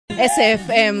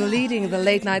SAFM leading the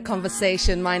late night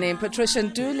conversation. My name Patricia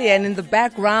Nduli, and in the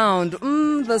background,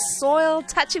 the soil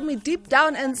touching me deep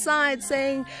down inside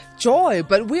saying joy.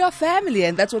 But we are family,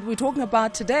 and that's what we're talking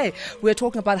about today. We're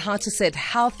talking about how to set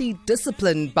healthy,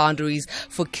 disciplined boundaries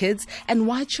for kids and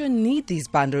why children need these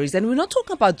boundaries. And we're not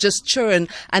talking about just children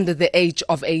under the age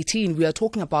of 18. We are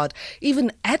talking about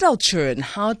even adult children.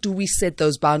 How do we set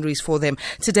those boundaries for them?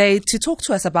 Today, to talk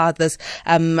to us about this,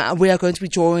 we are going to be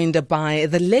joined by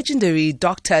the legendary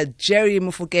Dr. Jelly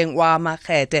Mofokeng wa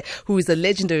Makhetha, who is a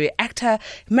legendary actor,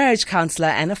 marriage counsellor,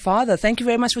 and a father. Thank you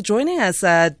very much for joining us,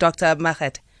 Dr.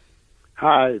 Makhetha.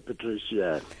 Hi,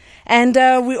 Patricia. And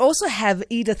we also have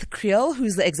Edith Kriel,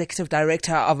 who's the executive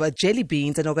director of Jelly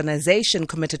Beanz, an organization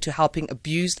committed to helping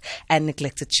abused and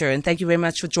neglected children. Thank you very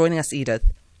much for joining us, Edith.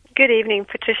 Good evening,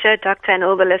 Patricia, Doctor, and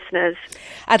all the listeners.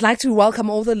 I'd like to welcome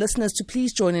all the listeners to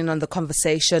please join in on the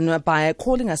conversation by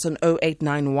calling us on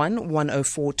 0891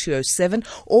 104 207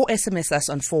 or SMS us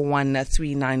on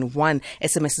 41391.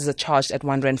 SMSs are charged at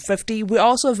R1.50. We're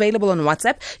also available on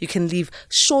WhatsApp. You can leave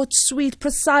short, sweet,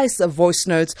 precise voice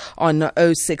notes on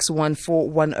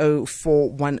 0614 104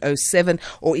 107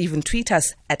 or even tweet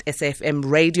us at SAFM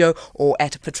Radio or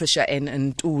at Patricia N.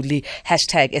 Nduli,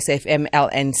 hashtag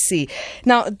SAFMLNC.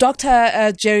 Now,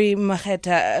 Dr. Jelly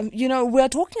Makhetha, we're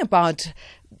talking about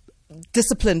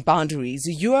disciplined boundaries.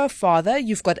 You're a father,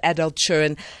 you've got adult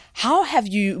children. How have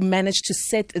you managed to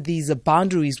set these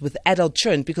boundaries with adult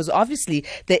children? Because obviously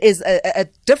there is a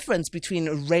difference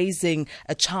between raising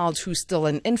a child who's still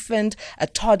an infant, a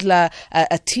toddler,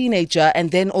 a teenager, and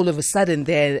then all of a sudden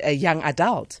they're a young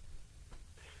adult.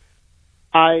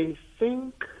 I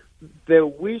think the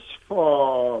wish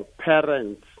for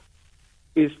parents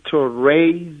is to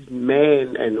raise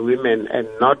men and women and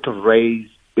not to raise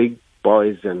big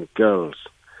boys and girls,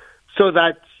 so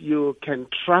that you can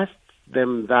trust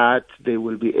them that they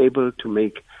will be able to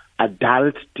make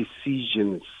adult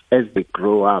decisions as they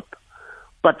grow up.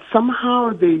 But somehow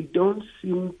they don't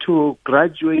seem to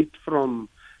graduate from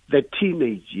the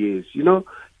teenage years.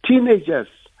 Teenagers,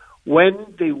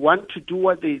 when they want to do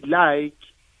what they like,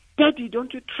 Daddy,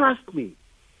 don't you trust me?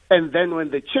 And then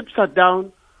when the chips are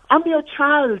down, I'm your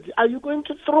child. Are you going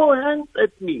to throw hands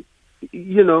at me?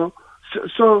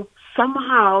 So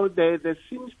somehow there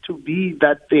seems to be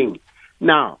that thing.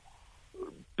 Now,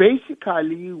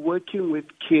 basically working with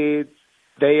kids,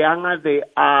 the younger they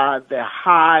are, the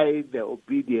higher the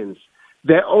obedience.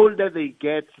 The older they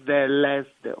get, the less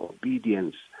the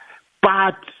obedience.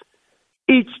 But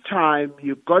each time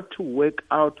you got to work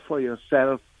out for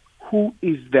yourself who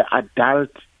is the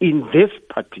adult in this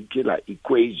particular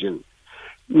equation.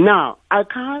 Now, I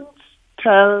can't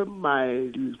tell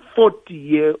my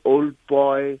 40-year-old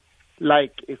boy,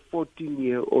 like a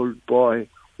 14-year-old boy,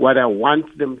 what I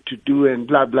want them to do and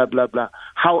blah, blah, blah, blah.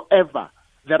 However,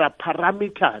 there are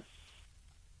parameters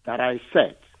that I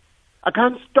set. I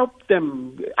can't stop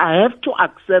them. I have to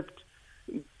accept,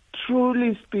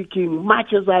 truly speaking,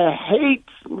 much as I hate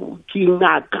smoking,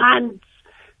 I can't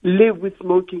live with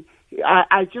smoking.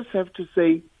 I just have to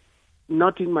say,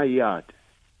 not in my yard.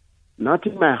 Not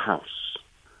in my house.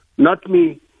 Not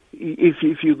me.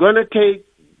 If you're going to take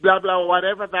blah, blah,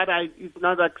 whatever is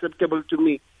not acceptable to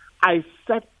me, I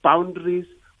set boundaries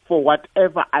for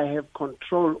whatever I have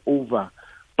control over.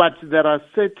 But there are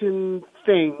certain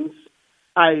things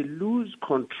I lose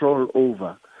control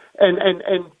over.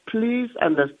 And please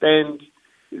understand,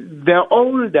 the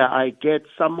older I get,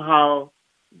 somehow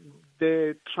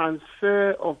the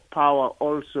transfer of power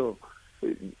also,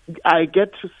 I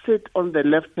get to sit on the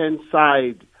left-hand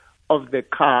side of the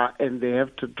car and they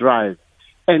have to drive.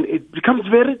 And it becomes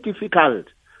very difficult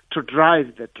to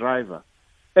drive the driver.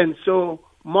 And so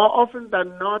more often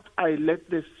than not, I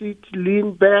let the seat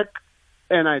lean back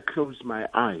and I close my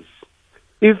eyes.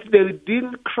 If they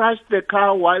didn't crash the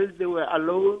car while they were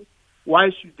alone,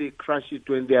 why should they crash it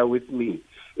when they are with me?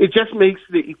 It just makes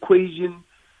the equation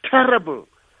terrible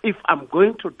if I'm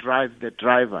going to drive the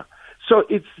driver. So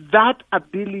it's that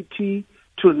ability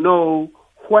to know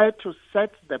where to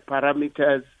set the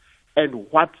parameters and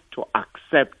what to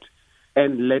accept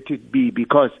and let it be.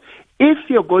 Because if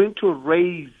you're going to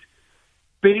raise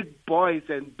big boys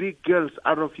and big girls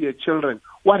out of your children,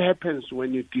 what happens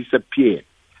when you disappear?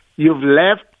 You've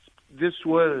left this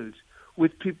world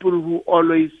with people who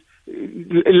always...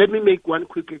 Let me make one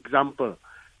quick example.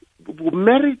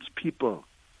 Married people,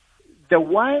 the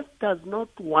wife does not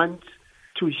want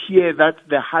to hear that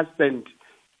the husband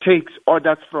takes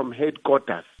orders from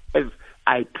headquarters, as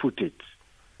I put it.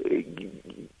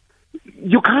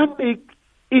 You can't make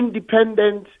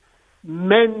independent,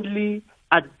 manly,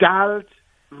 adult,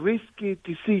 risky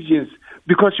decisions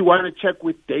because you want to check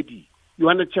with daddy, you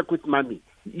want to check with mommy.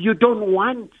 You don't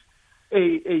want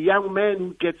a young man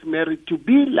who gets married to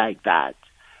be like that.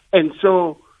 And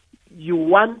so you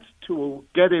want to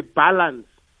get a balance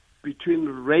between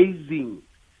raising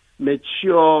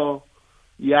mature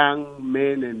young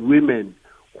men and women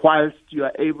whilst you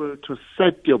are able to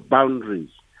set your boundaries.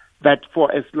 That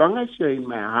for as long as you're in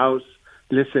my house,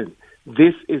 listen,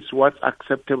 this is what's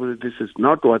acceptable, this is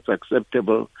not what's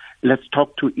acceptable. Let's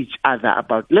talk to each other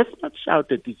let's not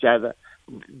shout at each other.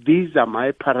 These are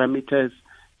my parameters,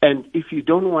 and if you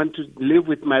don't want to live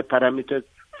with my parameters,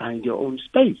 find your own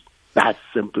space. That's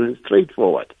simple and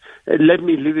straightforward. Let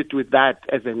me leave it with that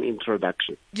as an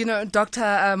introduction. You know, Dr.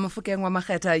 Mofokeng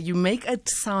Makhetha, you make it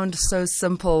sound so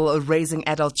simple, raising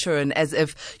adult children, as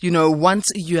if, you know, once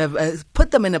you have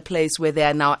put them in a place where they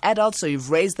are now adults, so you've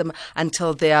raised them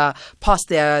until they are past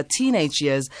their teenage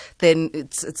years, then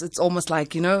it's almost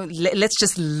like, you know, let's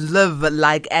just live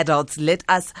like adults. Let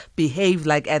us behave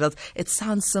like adults. It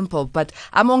sounds simple, but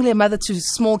I'm only a mother to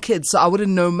small kids, so I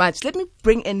wouldn't know much. Let me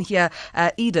bring in here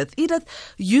Edith. Edith,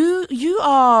 you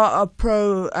are a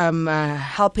pro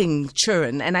helping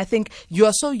children, and I think you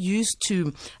are so used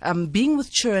to being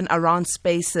with children around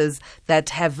spaces that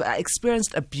have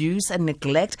experienced abuse and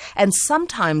neglect, and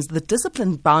sometimes the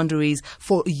discipline boundaries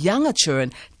for younger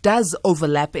children does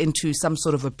overlap into some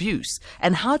sort of abuse.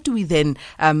 And how do we then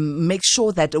make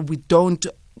sure that we don't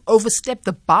overstep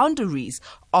the boundaries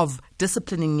of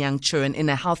disciplining young children in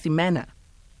a healthy manner?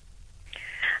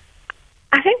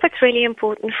 I think what's really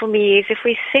important for me is if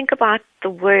we think about the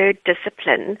word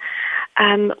discipline,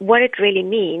 what it really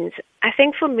means. I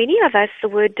think for many of us, the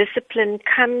word discipline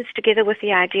comes together with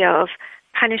the idea of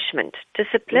punishment.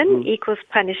 Discipline equals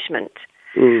punishment.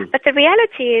 But the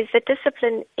reality is that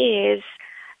discipline is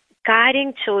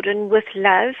guiding children with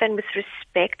love and with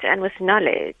respect and with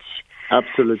knowledge.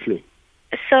 Absolutely.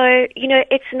 So, you know,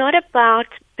 it's not about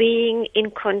being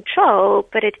in control,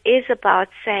 but it is about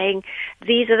saying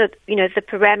these are the, you know, the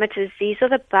parameters, these are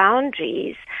the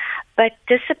boundaries. But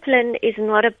discipline is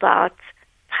not about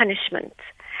punishment.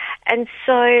 And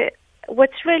so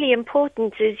what's really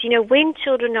important is, you know, when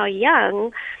children are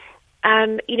young,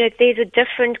 you know, there's a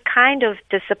different kind of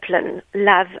discipline,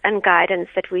 love and guidance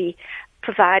that we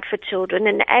provide for children.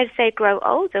 And as they grow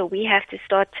older, we have to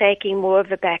start taking more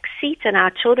of a back seat, and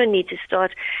our children need to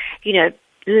start, you know,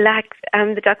 like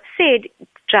the doctor said,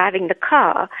 driving the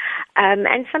car.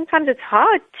 And sometimes it's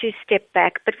hard to step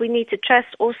back, but we need to trust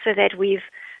also that we've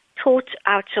taught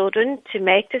our children to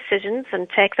make decisions and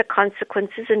take the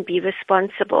consequences and be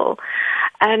responsible.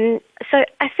 So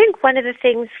I think one of the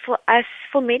things for us,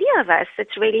 for many of us,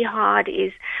 that's really hard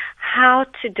is how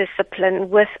to discipline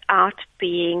without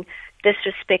being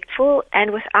disrespectful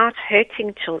and without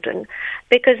hurting children,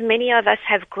 because many of us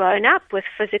have grown up with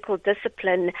physical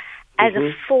discipline as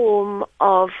a form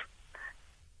of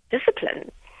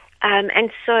discipline.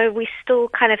 And so we still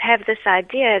kind of have this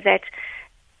idea that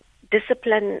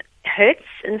discipline hurts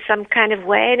in some kind of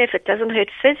way, and if it doesn't hurt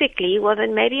physically, well,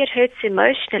 then maybe it hurts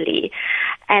emotionally,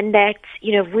 and that,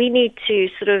 you know, we need to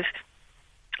sort of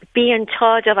be in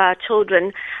charge of our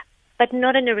children, but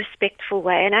not in a respectful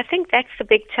way. And I think that's the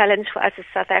big challenge for us as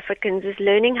South Africans, is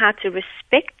learning how to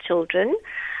respect children,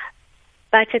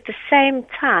 but at the same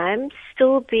time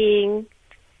still being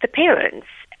the parents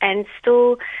and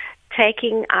still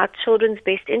taking our children's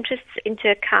best interests into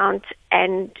account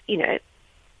and, you know,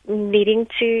 needing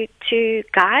to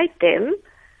guide them,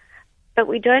 but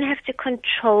we don't have to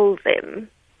control them.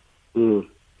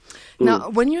 Now,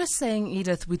 when you're saying,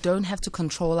 Edith, we don't have to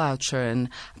control our children,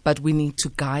 but we need to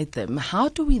guide them, how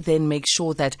do we then make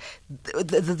sure that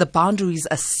the boundaries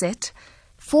are set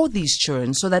for these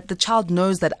children so that the child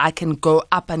knows that I can go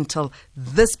up until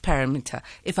this parameter?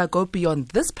 If I go beyond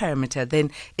this parameter, then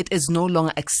it is no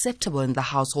longer acceptable in the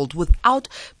household without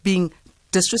being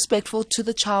disrespectful to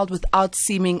the child, without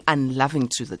seeming unloving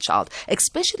to the child,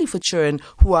 especially for children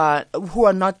who are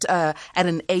not at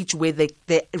an age where they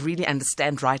really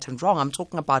understand right and wrong. I'm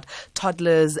talking about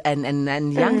toddlers and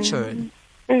young children.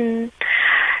 So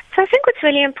I think what's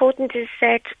really important is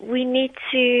that we need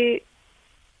to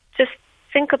just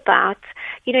think about,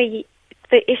 you know,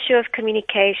 the issue of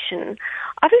communication.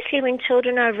 Obviously, when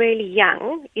children are really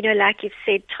young, you know, like you've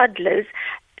said, toddlers,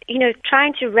 you know,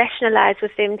 trying to rationalize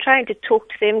with them, trying to talk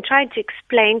to them, trying to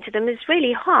explain to them is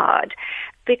really hard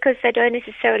because they don't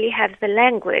necessarily have the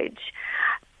language.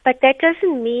 But that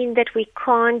doesn't mean that we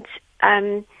can't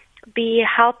be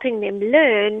helping them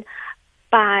learn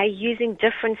by using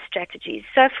different strategies.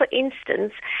 So, for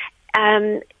instance,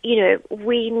 you know,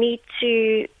 we need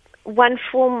to one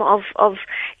form of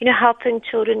helping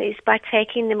children is by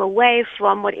taking them away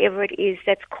from whatever it is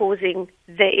that's causing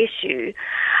the issue,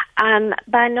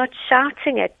 by not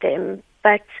shouting at them,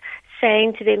 but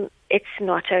saying to them, it's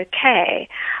not okay,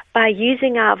 by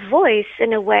using our voice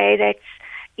in a way that's,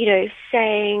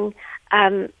 saying,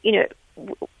 I'm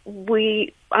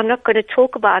not going to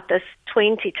talk about this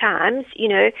 20 times,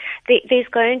 there's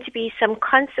going to be some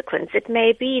consequence. It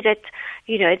may be that,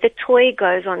 the toy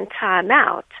goes on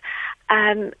timeout.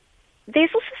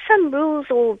 There's also some rules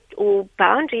or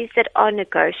boundaries that are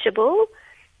negotiable.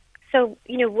 So,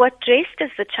 what dress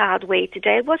does the child wear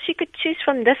today? Well, she could choose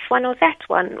from this one or that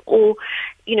one, or,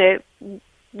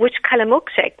 which color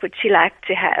milkshake would she like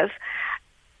to have?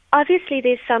 Obviously,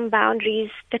 there's some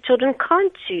boundaries that children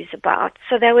can't choose about.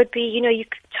 So there would be,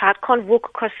 child can't walk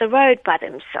across the road by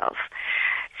themselves.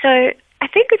 So I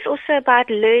think it's also about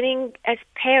learning as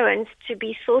parents to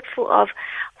be thoughtful of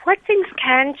what things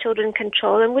can children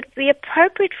control and would be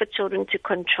appropriate for children to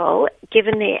control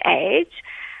given their age,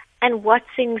 and what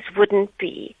things wouldn't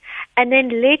be. And then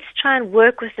let's try and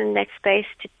work within that space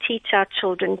to teach our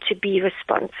children to be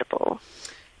responsible.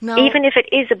 Now, even if it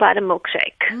is about a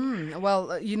milkshake.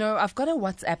 Well, I've got a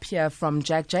WhatsApp here from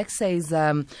Jack. Jack says,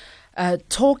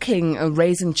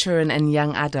 raising children and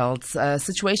young adults,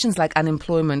 situations like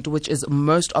unemployment, which is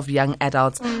most of young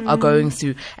adults are going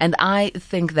through. And I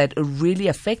think that it really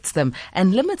affects them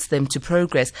and limits them to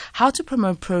progress. How to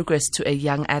promote progress to a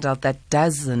young adult that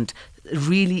doesn't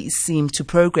really seem to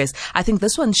progress? I think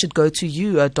this one should go to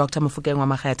you, Dr. Mofokeng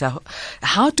Makhetha.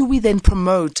 How do we then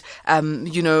promote,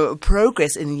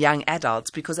 progress in young adults?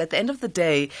 Because at the end of the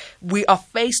day, we are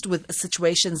faced with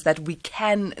situations that we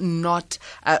cannot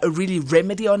really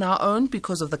remedy on our own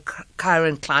because of the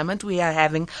current climate we are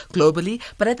having globally.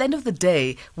 But at the end of the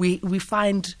day, we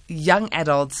find young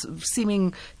adults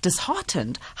seeming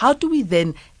disheartened. How do we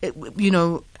then,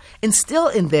 instill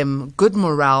in them good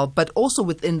morale, but also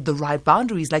within the right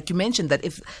boundaries? Like you mentioned, that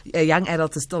if a young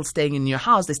adult is still staying in your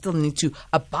house, they still need to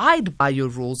abide by your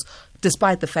rules,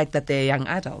 despite the fact that they're a young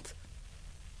adult.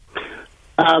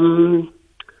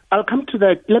 I'll come to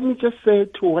that. Let me just say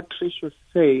to what Trish was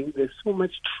saying, there's so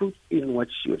much truth in what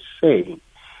she was saying,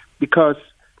 because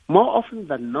more often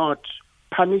than not,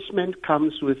 punishment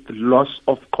comes with loss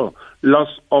of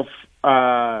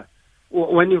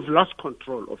when you've lost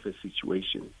control of a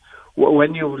situation,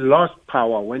 when you've lost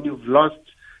power, when you've lost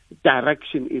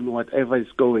direction in whatever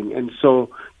is going, and so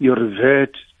you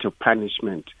revert to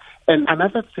punishment. And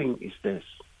another thing is this: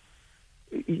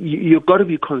 you've got to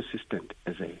be consistent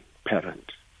as a parent.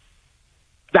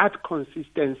 That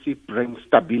consistency brings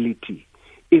stability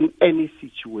in any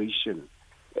situation.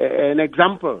 An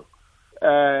example,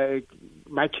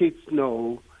 my kids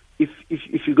know, if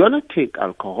you're going to take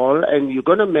alcohol and you're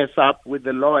going to mess up with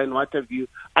the law and what have you,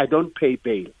 I don't pay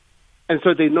bail. And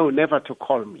so they know never to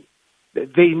call me.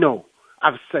 They know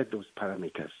I've set those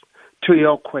parameters. To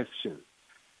your question,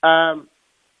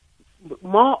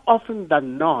 more often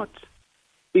than not,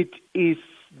 it is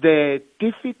the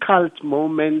difficult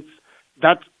moments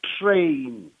that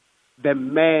train the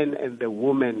man and the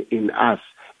woman in us.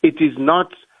 It is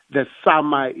not the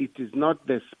summer, it is not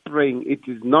the spring, it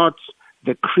is not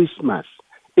the Christmas.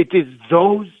 It is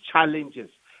those challenges.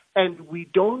 And we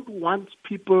don't want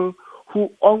people who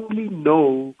only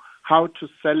know how to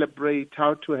celebrate,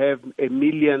 how to have $1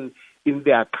 million in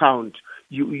their account.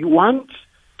 You want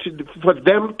for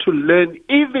them to learn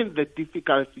even the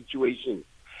difficult situations.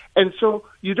 And so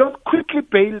you don't quickly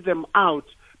bail them out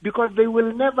because they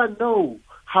will never know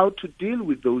how to deal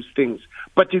with those things.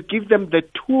 But you give them the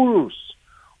tools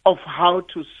of how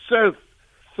to surf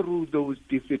through those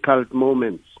difficult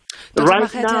moments. Dr. Right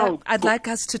Makhetha, now, I'd like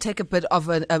us to take a bit of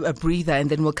a breather, and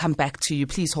then we'll come back to you.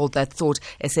 Please hold that thought.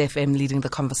 SAFM leading the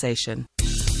conversation.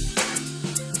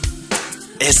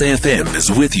 SAFM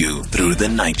is with you through the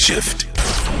night shift.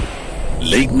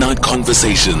 Late Night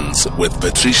Conversations with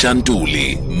Patricia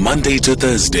Nduli, Monday to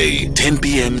Thursday, 10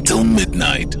 p.m. till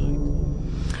midnight.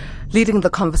 Leading the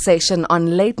conversation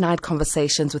on Late Night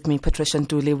Conversations with me, Patricia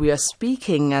Nduli, we are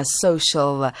speaking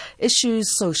social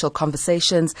issues, social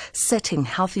conversations, setting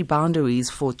healthy boundaries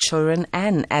for children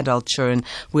and adult children.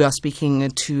 We are speaking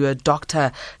to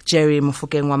Dr. Jelly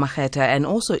Beanz and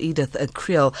also Edith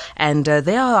Kriel, and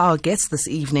they are our guests this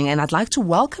evening. And I'd like to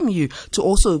welcome you to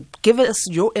also give us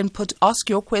your input, ask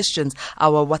your questions.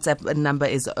 Our WhatsApp number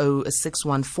is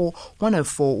 0614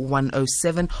 104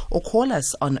 107 or call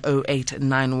us on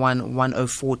 0891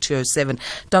 104 207.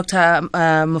 Dr.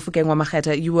 Mofokeng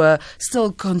Makhetha, you were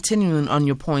still continuing on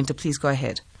your point. Please go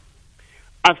ahead.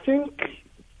 I think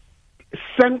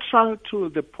central to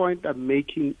the point I'm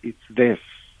making is this.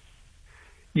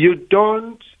 You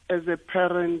don't, as a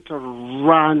parent,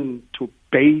 run to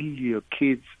bail your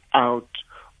kids out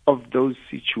of those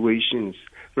situations.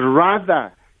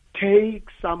 Rather, take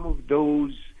some of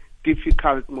those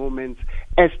difficult moments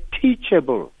as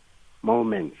teachable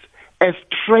moments, as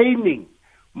training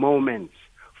moments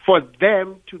for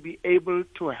them to be able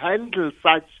to handle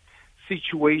such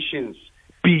situations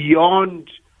beyond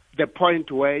the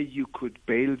point where you could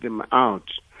bail them out.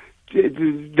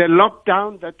 The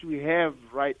lockdown that we have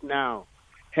right now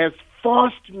has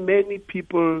forced many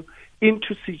people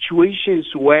into situations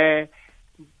where,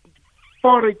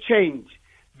 for a change,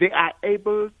 they are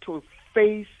able to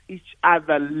face each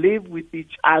other, live with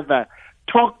each other,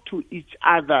 talk to each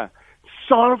other,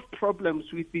 solve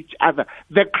problems with each other.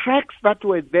 The cracks that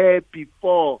were there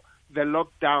before the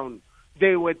lockdown,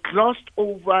 they were glossed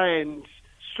over and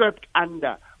swept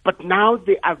under, but now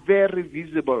they are very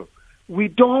visible. We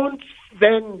don't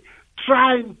then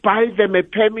try and buy them a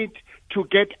permit to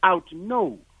get out.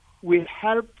 No, we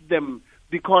help them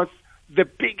because the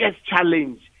biggest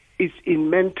challenge is in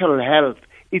mental health.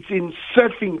 It's in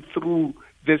surfing through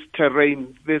this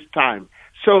terrain this time.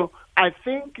 So I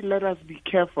think let us be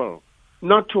careful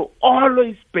not to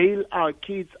always bail our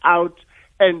kids out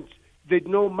and they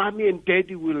know mommy and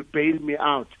daddy will bail me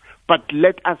out. But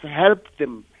let us help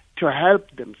them to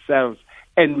help themselves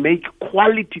and make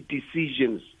quality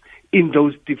decisions in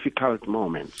those difficult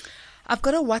moments. I've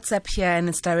got a WhatsApp here and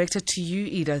it's directed to you,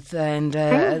 Edith, and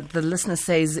the listener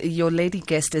says, your lady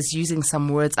guest is using some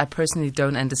words I personally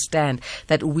don't understand,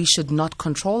 that we should not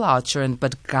control our children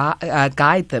but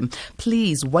guide them.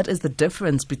 Please, what is the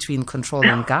difference between control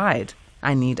and guide?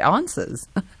 I need answers.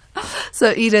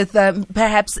 So, Edith,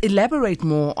 perhaps elaborate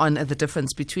more on the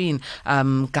difference between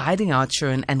guiding our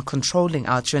children and controlling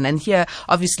our children. And here,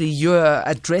 obviously, you're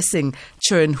addressing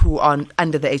children who are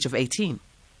under the age of 18.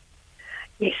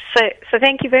 Yes, so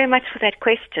thank you very much for that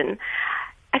question.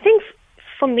 I think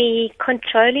for me,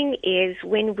 controlling is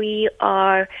when we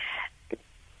are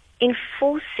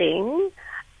enforcing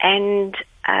and,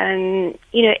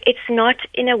 it's not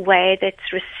in a way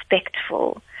that's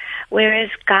respectful. Whereas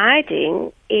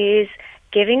guiding is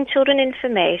giving children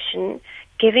information,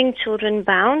 giving children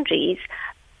boundaries,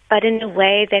 but in a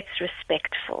way that's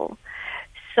respectful.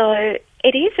 So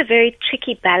it is a very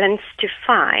tricky balance to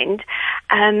find,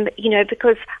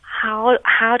 because how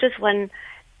does one,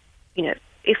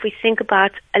 if we think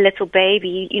about a little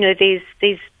baby,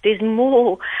 there's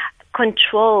more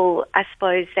control, I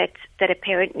suppose, that a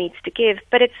parent needs to give.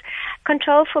 But it's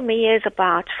control for me is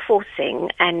about forcing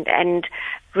and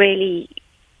really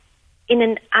in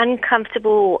an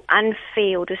uncomfortable,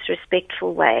 unfair, or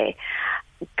disrespectful way.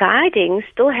 Guiding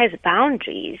still has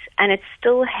boundaries and it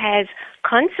still has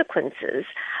consequences,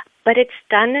 but it's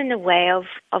done in a way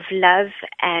of love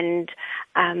and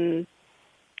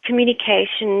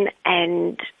communication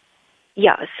and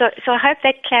so I hope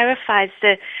that clarifies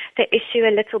the issue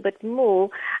a little bit more.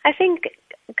 I think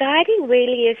guiding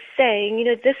really is saying,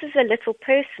 this is a little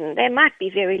person. They might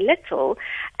be very little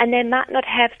and they might not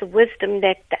have the wisdom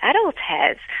that the adult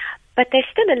has, but they're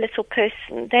still a little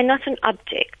person. They're not an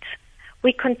object.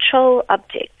 We control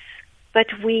objects, but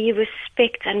we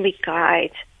respect and we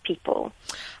guide people.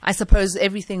 I suppose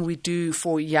everything we do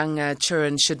for young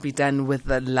children should be done with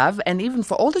love, and even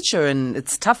for older children,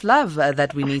 it's tough love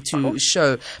that we need to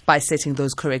show by setting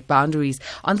those correct boundaries.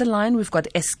 On the line, we've got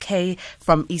SK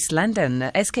from East London.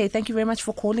 SK, thank you very much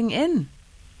for calling in.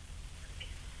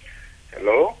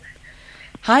 Hello?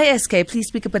 Hi, SK. Please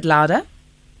speak a bit louder.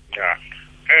 Yeah.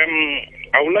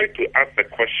 I would like to ask a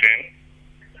question.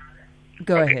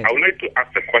 Go ahead. I would like to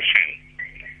ask a question.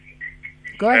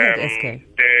 Go ahead, SK.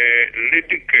 The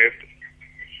lady guest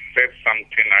said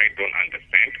something I don't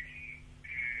understand.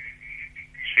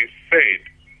 She said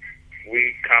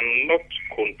we cannot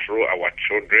control our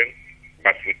children,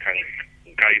 but we can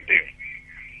guide them.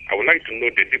 I would like to know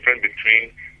the difference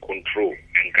between control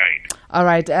and guide. All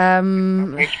right.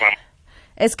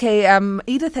 SK,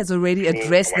 Edith has already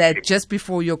addressed that just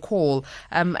before your call.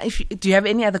 Do you have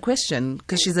any other question?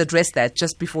 Because she's addressed that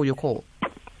just before your call.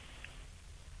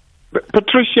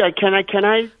 Patricia, can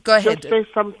I go ahead. Just say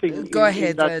something? Go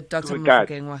ahead, Dr.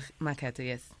 Mofokeng Makhetha,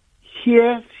 yes.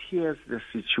 Here's the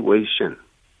situation.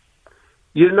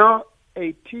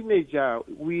 A teenager,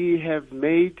 we have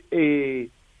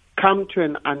come to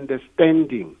an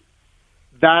understanding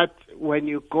that when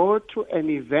you go to an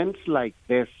event like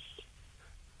this,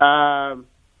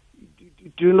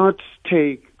 do not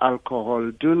take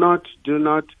alcohol. Do not,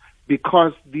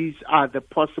 because these are the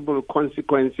possible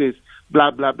consequences,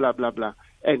 blah, blah, blah, blah, blah.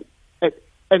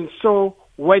 And so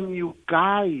when you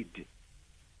guide,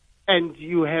 and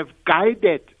you have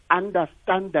guided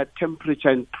understand that temperature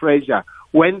and pressure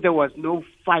when there was no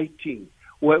fighting,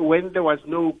 when there was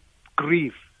no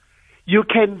grief. You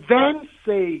can then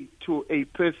say to a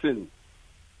person,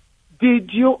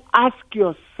 did you ask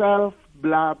yourself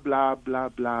blah, blah, blah,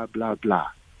 blah, blah, blah?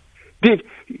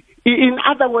 In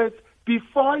other words,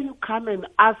 before you come and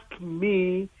ask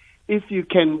me if you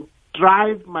can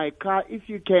drive my car, if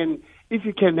you can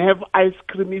have ice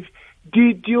cream,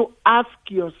 did you ask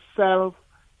yourself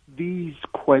these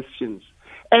questions?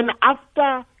 And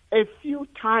after a few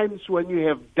times when you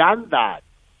have done that,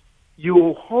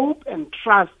 you hope and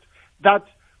trust that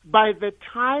by the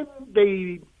time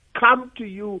they come to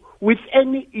you with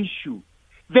any issue,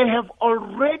 they have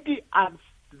already asked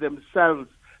themselves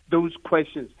those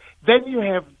questions. Then you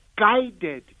have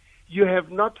guided, you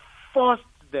have not forced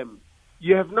them,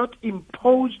 you have not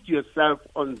imposed yourself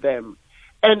on them.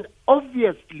 And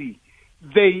obviously,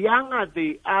 the younger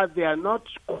they are not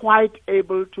quite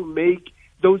able to make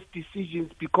those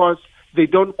decisions because they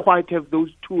don't quite have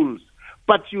those tools.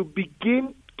 But you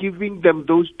begin giving them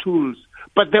those tools.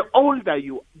 But the older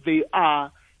they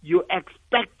are, you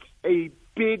expect a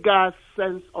bigger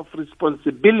sense of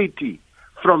responsibility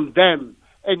from them.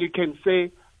 And you can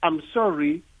say, I'm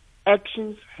sorry,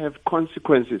 actions have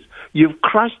consequences. You've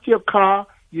crashed your car,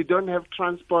 you don't have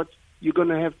transport, you're going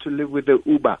to have to live with the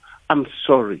Uber. I'm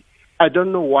sorry. I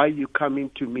don't know why you're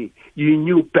coming to me. You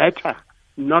knew better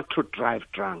not to drive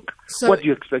drunk. So, what do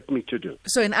you expect me to do?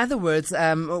 So in other words,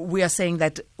 we are saying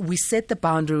that we set the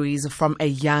boundaries from a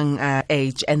young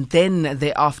age, and then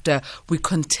thereafter we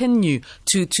continue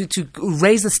to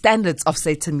raise the standards of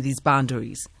setting these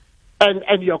boundaries.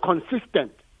 And you're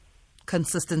consistent.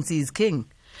 Consistency is king.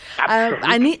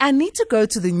 I need to go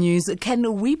to the news.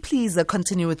 Can we please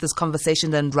continue with this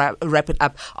conversation and wrap it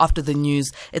up after the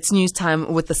news? It's news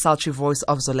time with the sultry voice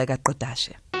of Zolega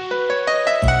Qodashe.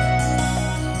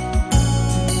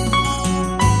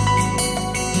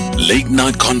 Late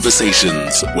Night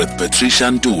Conversations with Patricia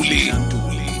Nduli.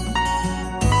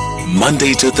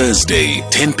 Monday to Thursday,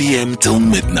 10 p.m. till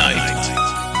midnight.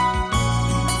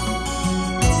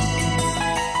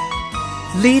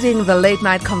 Leading the late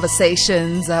night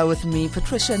conversations with me,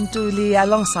 Patricia Nduli,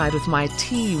 alongside with my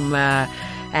team.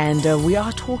 And we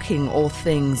are talking all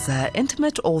things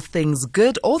intimate, all things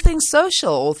good, all things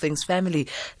social, all things family,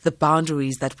 the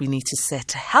boundaries that we need to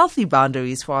set, healthy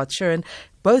boundaries for our children,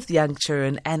 both young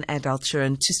children and adult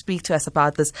children. To speak to us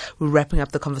about this, we're wrapping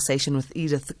up the conversation with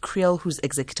Edith Kriel, who's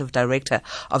Executive Director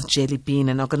of Jelly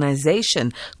Beanz, an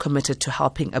organization committed to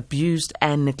helping abused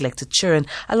and neglected children,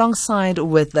 alongside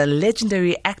with the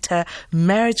legendary actor,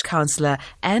 marriage counsellor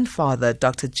and father,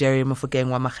 Dr. Jerry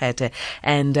Mofokeng wa Makhetha.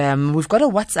 And we've got a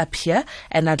WhatsApp here,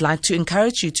 and I'd like to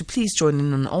encourage you to please join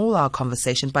in on all our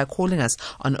conversation by calling us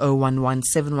on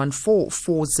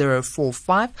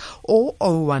 011-714-4045 or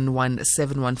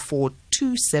 011-714-2788.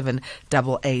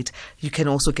 You can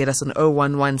also get us on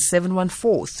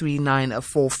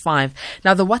 011-714-3945.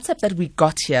 Now, the WhatsApp that we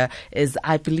got here is,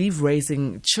 I believe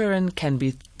raising children can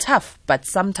be tough, but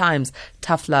sometimes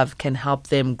tough love can help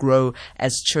them grow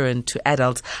as children to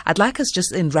adults. I'd like us,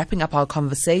 just in wrapping up our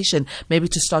conversation, maybe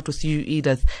to start with you,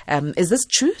 Edith. Is this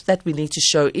true that we need to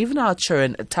show even our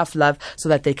children tough love so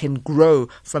that they can grow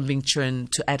from being children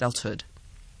to adulthood?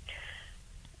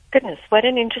 Goodness, what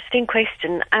an interesting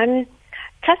question.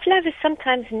 Tough love is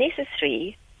sometimes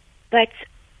necessary, but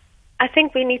I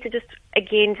think we need to just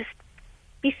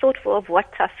be thoughtful of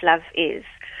what tough love is.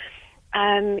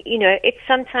 It's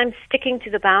sometimes sticking to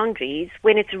the boundaries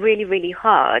when it's really, really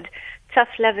hard.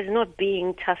 Tough love is not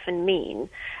being tough and mean.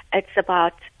 It's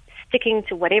about sticking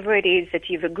to whatever it is that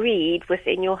you've agreed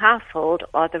within your household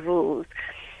are the rules.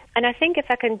 And I think if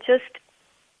I can just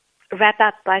wrap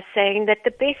up by saying that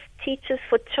the best teachers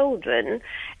for children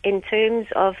in terms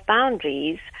of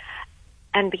boundaries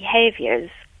and behaviors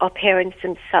are parents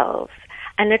themselves.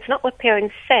 And it's not what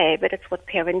parents say, but it's what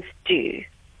parents do.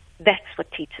 That's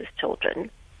what teaches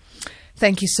children.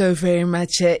 Thank you so very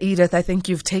much, Edith. I think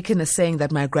you've taken a saying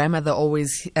that my grandmother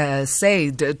always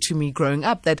said to me growing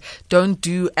up, that don't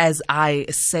do as I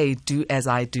say, do as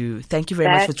I do. Thank you very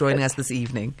much for joining us this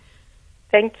evening.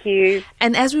 Thank you.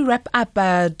 And as we wrap up,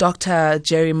 Dr.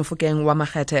 Jerry Mofokeng wa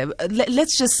Makhetha,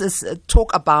 let's just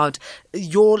talk about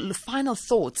your final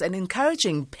thoughts and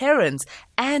encouraging parents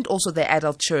and also their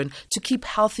adult children to keep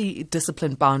healthy,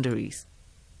 disciplined boundaries.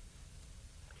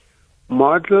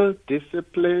 Model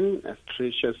discipline, as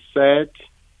Tricia said.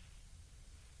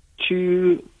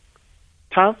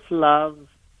 Tough love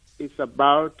is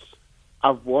about,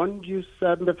 I've warned you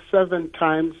 7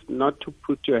 times not to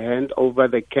put your hand over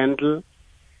the candle.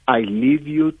 I leave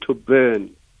you to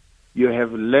burn. You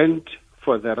have learned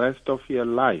for the rest of your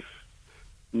life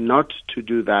not to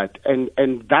do that. And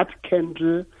that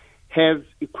candle has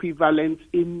equivalents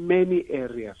in many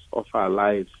areas of our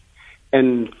lives.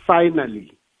 And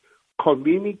finally,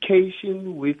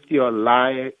 communication with your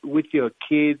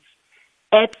kids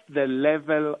at the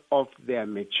level of their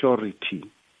maturity.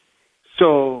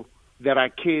 So there are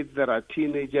kids, there are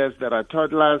teenagers, there are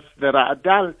toddlers, there are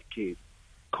adult kids.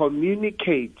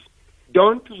 Communicate.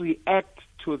 Don't react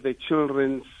to the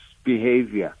children's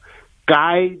behavior.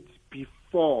 Guide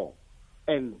before,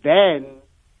 and then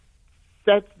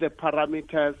set the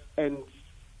parameters, and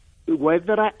where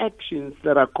there are actions,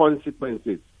 there are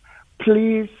consequences.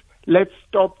 Please, let's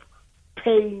stop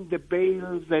paying the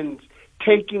bills and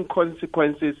taking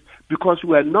consequences, because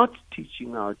we are not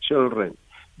teaching our children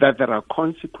that there are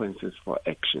consequences for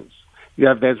actions.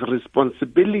 There's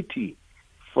responsibility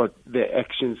for the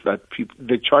actions that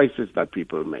the choices that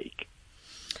people make.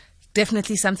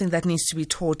 Definitely something that needs to be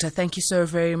taught. Thank you so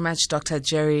very much, Dr.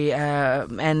 Jerry.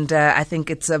 And I think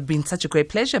it's been such a great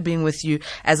pleasure being with you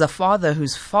as a father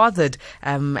who's fathered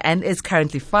and is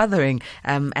currently fathering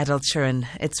adult children.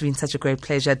 It's been such a great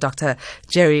pleasure. Dr.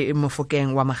 Jerry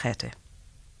Mofokeng wa Makhetha.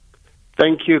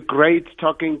 Thank you. Great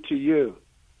talking to you.